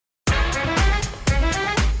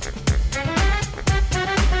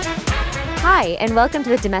Hi, and welcome to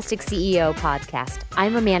the Domestic CEO podcast.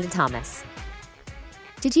 I'm Amanda Thomas.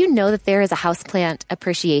 Did you know that there is a Houseplant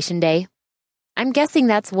Appreciation Day? I'm guessing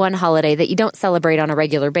that's one holiday that you don't celebrate on a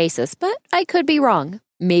regular basis, but I could be wrong.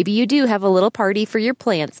 Maybe you do have a little party for your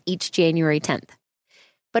plants each January 10th.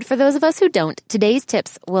 But for those of us who don't, today's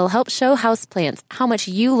tips will help show houseplants how much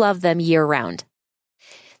you love them year-round.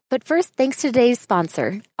 But first, thanks to today's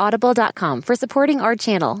sponsor, Audible.com, for supporting our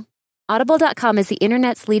channel. Audible.com is the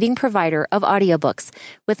internet's leading provider of audiobooks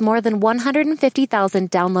with more than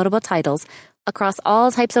 150,000 downloadable titles across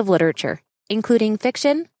all types of literature, including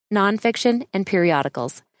fiction, nonfiction, and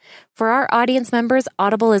periodicals. For our audience members,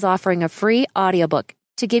 Audible is offering a free audiobook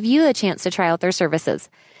to give you a chance to try out their services.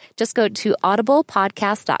 Just go to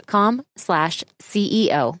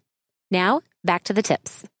audiblepodcast.com/CEO. Now, back to the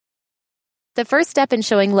tips. The first step in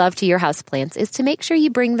showing love to your houseplants is to make sure you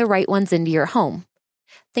bring the right ones into your home.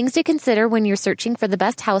 Things to consider when you're searching for the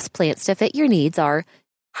best houseplants to fit your needs are: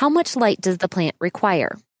 how much light does the plant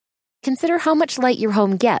require? Consider how much light your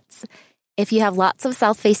home gets. If you have lots of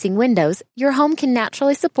south-facing windows, your home can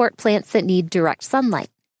naturally support plants that need direct sunlight.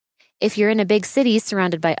 If you're in a big city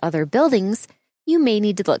surrounded by other buildings, you may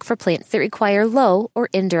need to look for plants that require low or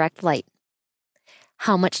indirect light.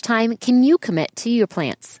 How much time can you commit to your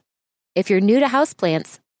plants? If you're new to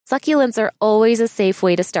houseplants, succulents are always a safe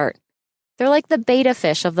way to start. They're like the betta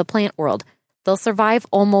fish of the plant world. They'll survive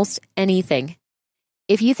almost anything.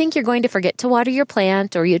 If you think you're going to forget to water your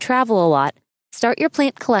plant or you travel a lot, start your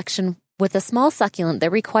plant collection with a small succulent that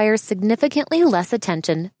requires significantly less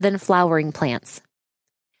attention than flowering plants.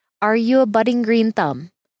 Are you a budding green thumb?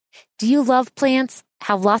 Do you love plants,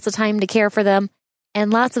 have lots of time to care for them,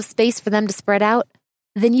 and lots of space for them to spread out?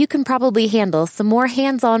 Then you can probably handle some more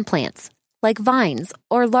hands-on plants, like vines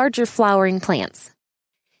or larger flowering plants.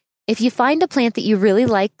 If you find a plant that you really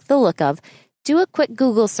like the look of, do a quick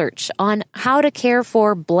Google search on how to care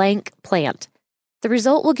for blank plant. The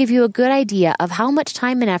result will give you a good idea of how much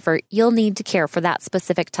time and effort you'll need to care for that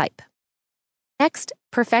specific type. Next,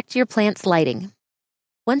 perfect your plant's lighting.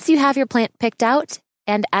 Once you have your plant picked out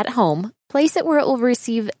and at home, place it where it will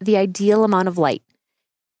receive the ideal amount of light.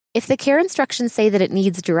 If the care instructions say that it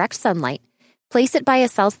needs direct sunlight, place it by a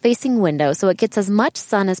south-facing window so it gets as much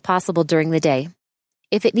sun as possible during the day.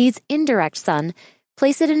 If it needs indirect sun,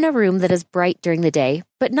 place it in a room that is bright during the day,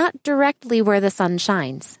 but not directly where the sun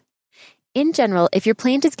shines. In general, if your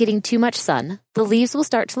plant is getting too much sun, the leaves will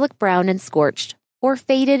start to look brown and scorched, or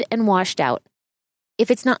faded and washed out.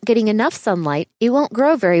 If it's not getting enough sunlight, it won't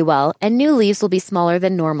grow very well, and new leaves will be smaller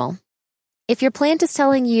than normal. If your plant is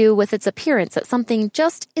telling you with its appearance that something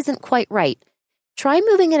just isn't quite right, try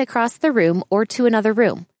moving it across the room or to another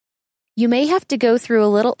room. You may have to go through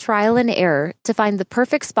a little trial and error to find the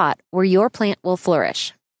perfect spot where your plant will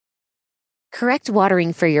flourish. Correct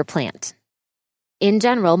watering for your plant. In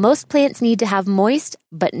general, most plants need to have moist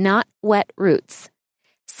but not wet roots.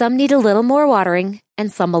 Some need a little more watering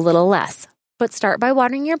and some a little less, but start by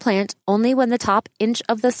watering your plant only when the top inch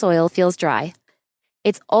of the soil feels dry.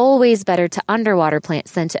 It's always better to underwater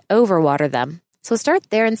plants than to overwater them, so start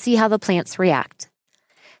there and see how the plants react.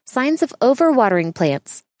 Signs of overwatering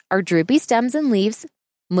plants are droopy stems and leaves,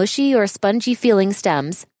 mushy or spongy feeling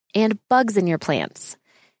stems, and bugs in your plants.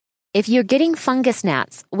 If you're getting fungus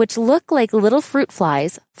gnats, which look like little fruit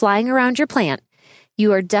flies flying around your plant,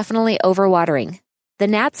 you are definitely overwatering. The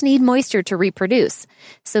gnats need moisture to reproduce,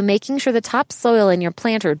 so making sure the top soil in your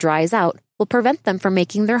planter dries out will prevent them from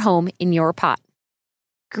making their home in your pot.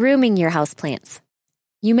 Grooming your houseplants.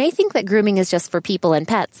 You may think that grooming is just for people and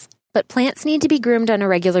pets, but plants need to be groomed on a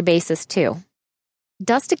regular basis too.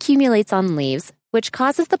 Dust accumulates on leaves, which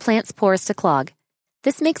causes the plant's pores to clog.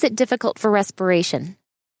 This makes it difficult for respiration.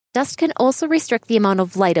 Dust can also restrict the amount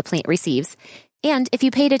of light a plant receives, and if you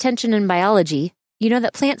paid attention in biology, you know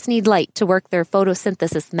that plants need light to work their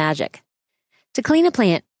photosynthesis magic. To clean a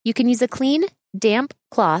plant, you can use a clean, damp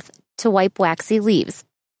cloth to wipe waxy leaves.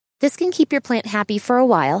 This can keep your plant happy for a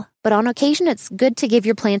while, but on occasion it's good to give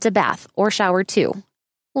your plant a bath or shower too.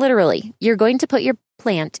 Literally, you're going to put your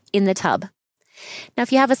plant in the tub. Now,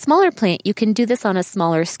 if you have a smaller plant, you can do this on a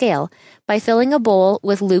smaller scale by filling a bowl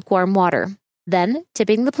with lukewarm water, then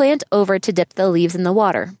tipping the plant over to dip the leaves in the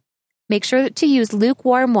water. Make sure to use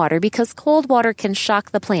lukewarm water because cold water can shock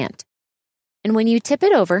the plant. And when you tip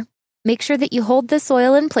it over, make sure that you hold the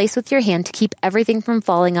soil in place with your hand to keep everything from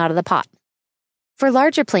falling out of the pot. For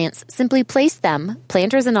larger plants, simply place them,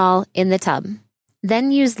 planters and all, in the tub.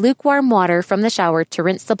 Then use lukewarm water from the shower to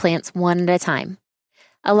rinse the plants one at a time.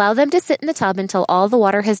 Allow them to sit in the tub until all the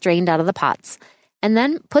water has drained out of the pots, and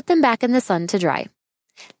then put them back in the sun to dry.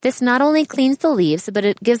 This not only cleans the leaves, but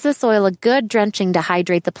it gives the soil a good drenching to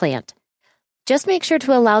hydrate the plant. Just make sure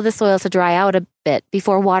to allow the soil to dry out a bit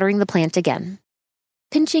before watering the plant again.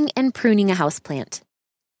 Pinching and pruning a houseplant.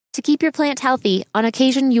 To keep your plant healthy, on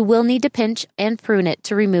occasion you will need to pinch and prune it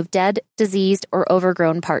to remove dead, diseased, or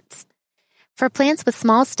overgrown parts. For plants with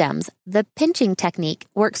small stems, the pinching technique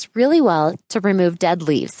works really well to remove dead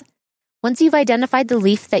leaves. Once you've identified the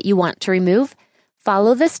leaf that you want to remove,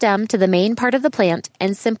 follow the stem to the main part of the plant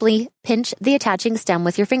and simply pinch the attaching stem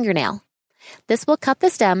with your fingernail. This will cut the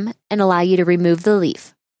stem and allow you to remove the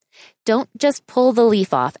leaf. Don't just pull the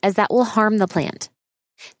leaf off, as that will harm the plant.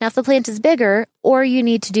 Now, if the plant is bigger or you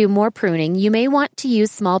need to do more pruning, you may want to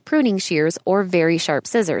use small pruning shears or very sharp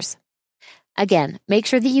scissors. Again, make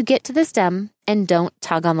sure that you get to the stem and don't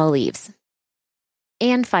tug on the leaves.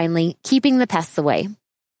 And finally, keeping the pests away.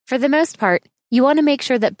 For the most part, you want to make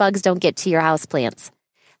sure that bugs don't get to your houseplants.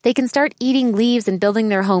 They can start eating leaves and building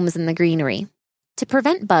their homes in the greenery. To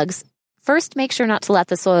prevent bugs, first make sure not to let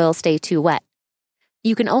the soil stay too wet.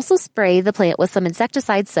 You can also spray the plant with some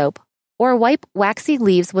insecticide soap or wipe waxy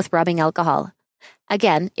leaves with rubbing alcohol.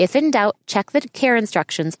 Again, if in doubt, check the care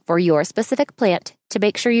instructions for your specific plant to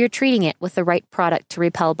make sure you're treating it with the right product to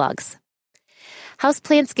repel bugs.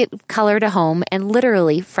 Houseplants give color to home and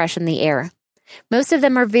literally freshen the air. Most of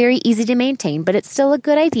them are very easy to maintain, but it's still a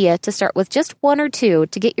good idea to start with just one or two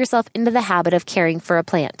to get yourself into the habit of caring for a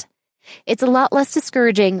plant. It's a lot less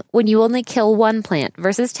discouraging when you only kill one plant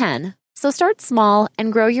versus 10, so start small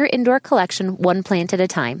and grow your indoor collection one plant at a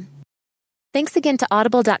time. Thanks again to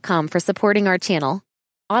Audible.com for supporting our channel.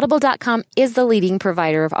 Audible.com is the leading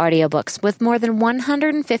provider of audiobooks with more than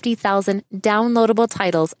 150,000 downloadable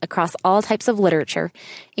titles across all types of literature,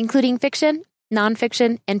 including fiction,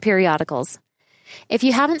 nonfiction, and periodicals. If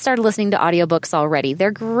you haven't started listening to audiobooks already,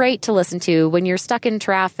 they're great to listen to when you're stuck in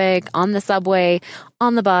traffic, on the subway,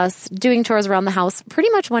 on the bus, doing chores around the house, pretty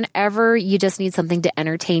much whenever you just need something to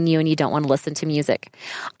entertain you and you don't want to listen to music.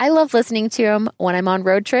 I love listening to them when I'm on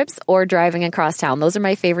road trips or driving across town. Those are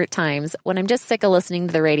my favorite times when I'm just sick of listening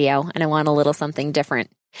to the radio and I want a little something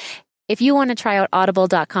different. If you want to try out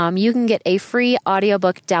Audible.com, you can get a free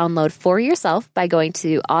audiobook download for yourself by going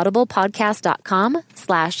to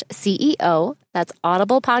audiblepodcast.com/CEO. That's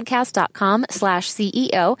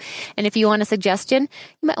audiblepodcast.com/CEO. And if you want a suggestion,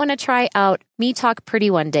 you might want to try out Me Talk Pretty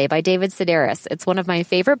One Day by David Sedaris. It's one of my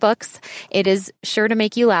favorite books. It is sure to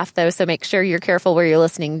make you laugh, though, so make sure you're careful where you're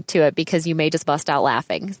listening to it because you may just bust out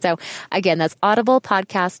laughing. So again, that's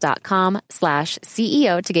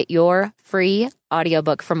audiblepodcast.com/CEO to get your free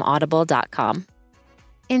audiobook from audible.com.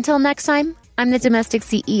 Until next time, I'm the Domestic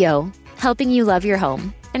CEO, helping you love your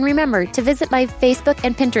home. And remember to visit my Facebook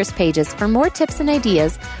and Pinterest pages for more tips and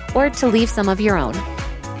ideas or to leave some of your own.